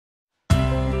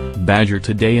Badger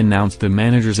today announced the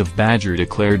managers of Badger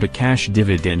declared a cash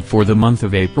dividend for the month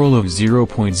of April of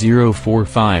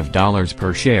 $0.045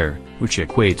 per share, which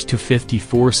equates to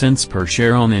 54 cents per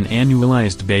share on an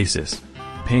annualized basis.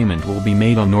 Payment will be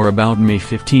made on or about May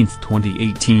 15,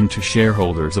 2018 to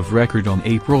shareholders of record on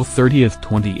April 30,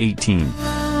 2018.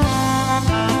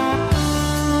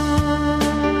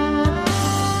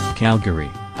 Calgary,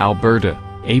 Alberta,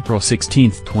 April 16,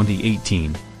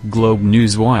 2018, Globe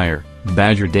Newswire,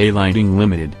 Badger Daylighting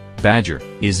Limited, Badger,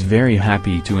 is very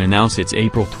happy to announce its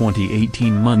April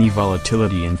 2018 money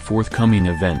volatility and forthcoming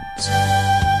events.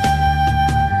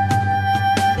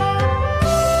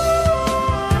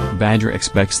 Badger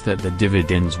expects that the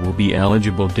dividends will be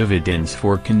eligible dividends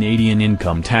for Canadian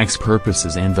income tax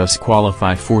purposes and thus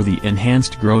qualify for the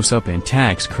enhanced gross-up and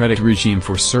tax credit regime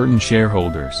for certain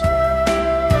shareholders.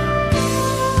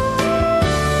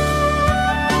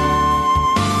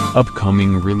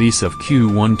 Upcoming release of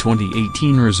Q1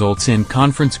 2018 results and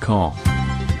conference call.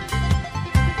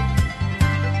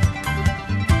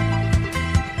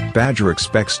 Badger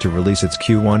expects to release its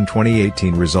Q1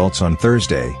 2018 results on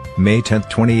Thursday, May 10,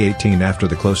 2018 after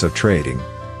the close of trading.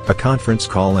 A conference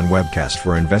call and webcast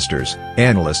for investors,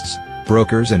 analysts,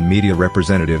 brokers and media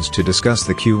representatives to discuss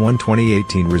the Q1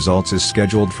 2018 results is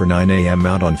scheduled for 9 a.m.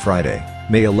 out on Friday,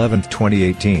 May 11,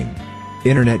 2018.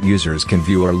 Internet users can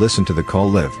view or listen to the call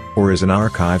live, or as an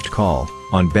archived call,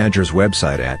 on Badger's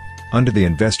website at, under the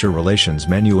Investor Relations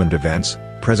menu and Events,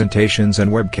 Presentations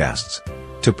and Webcasts.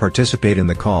 To participate in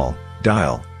the call,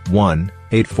 dial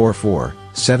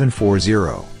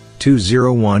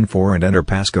 1-844-740-2014 and enter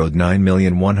passcode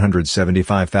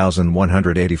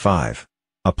 9,175,185.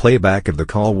 A playback of the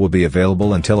call will be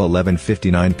available until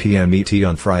 11:59 p.m. ET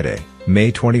on Friday,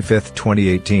 May 25,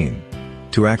 2018.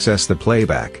 To access the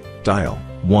playback, dial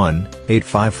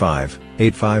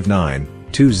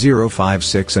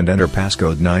 1-855-859-2056 and enter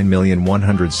passcode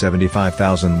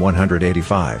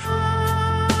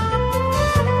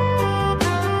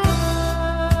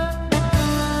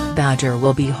 9,175,185. Badger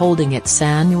will be holding its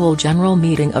annual general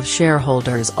meeting of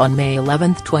shareholders on May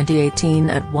 11, 2018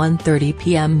 at 1:30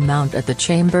 p.m. Mount at the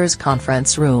Chambers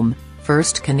Conference Room,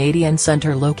 First Canadian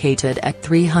Centre located at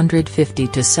 350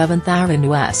 to 7th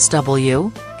Avenue SW,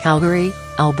 Calgary,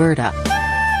 Alberta.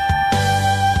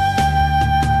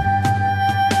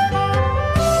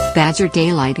 Badger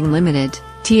Daylighting Limited,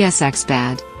 TSX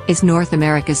BAD, is North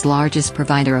America's largest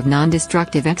provider of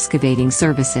non-destructive excavating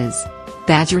services.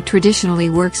 Badger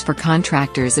traditionally works for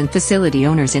contractors and facility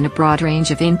owners in a broad range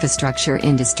of infrastructure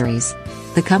industries.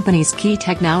 The company's key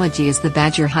technology is the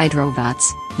Badger Hydrovots,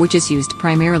 which is used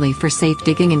primarily for safe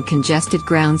digging in congested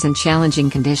grounds and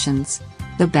challenging conditions.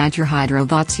 The Badger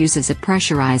Hydrovots uses a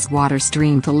pressurized water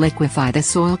stream to liquefy the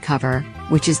soil cover,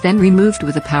 which is then removed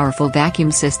with a powerful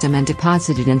vacuum system and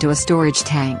deposited into a storage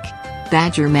tank.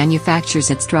 Badger manufactures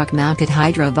its truck-mounted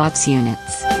Hydrovots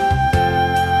units.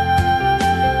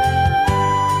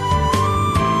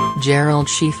 Gerald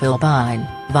Schiefelbein,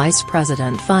 Vice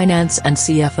President Finance and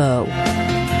CFO.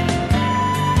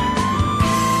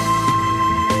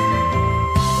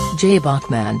 Jay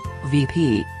Bachman,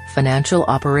 VP, Financial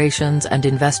Operations and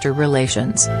Investor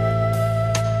Relations.